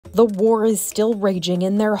The war is still raging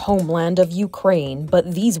in their homeland of Ukraine,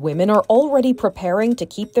 but these women are already preparing to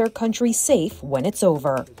keep their country safe when it's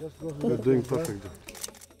over. They're doing perfect.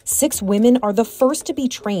 6 women are the first to be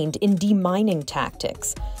trained in demining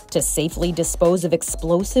tactics to safely dispose of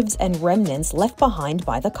explosives and remnants left behind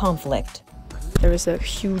by the conflict. There is a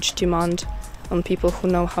huge demand on people who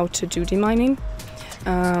know how to do demining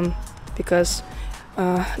because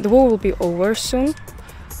the war will be over soon,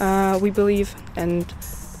 we believe, and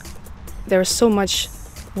there's so much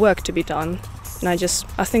work to be done, and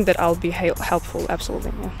I think that I'll be helpful,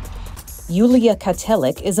 absolutely. Yeah. Yuliia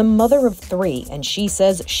Katelik is a mother of 3, and she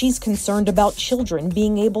says she's concerned about children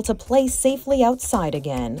being able to play safely outside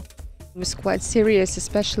again. It's quite serious,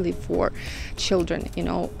 especially for children.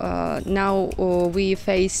 Now we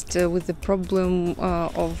faced with the problem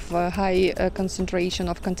of high concentration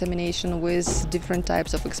of contamination with different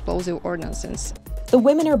types of explosive ordnances. The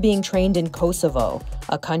women are being trained in Kosovo,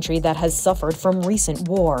 a country that has suffered from recent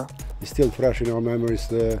war. It's still fresh in our memories,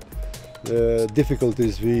 the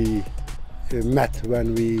difficulties we met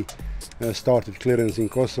when we started clearance in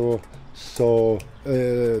Kosovo. So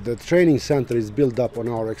the training center is built up on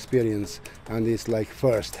our experience, and it's like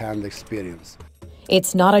first-hand experience.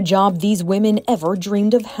 It's not a job these women ever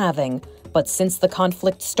dreamed of having, but since the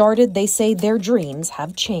conflict started, they say their dreams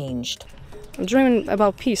have changed. I'm dreaming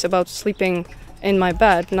about peace, about sleeping in my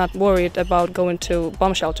bed, not worried about going to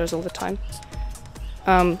bomb shelters all the time.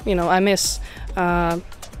 I miss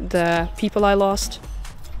the people I lost.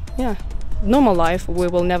 Yeah, normal life we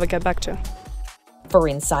will never get back to. For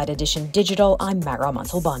Inside Edition Digital, I'm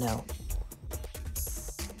Montalbano.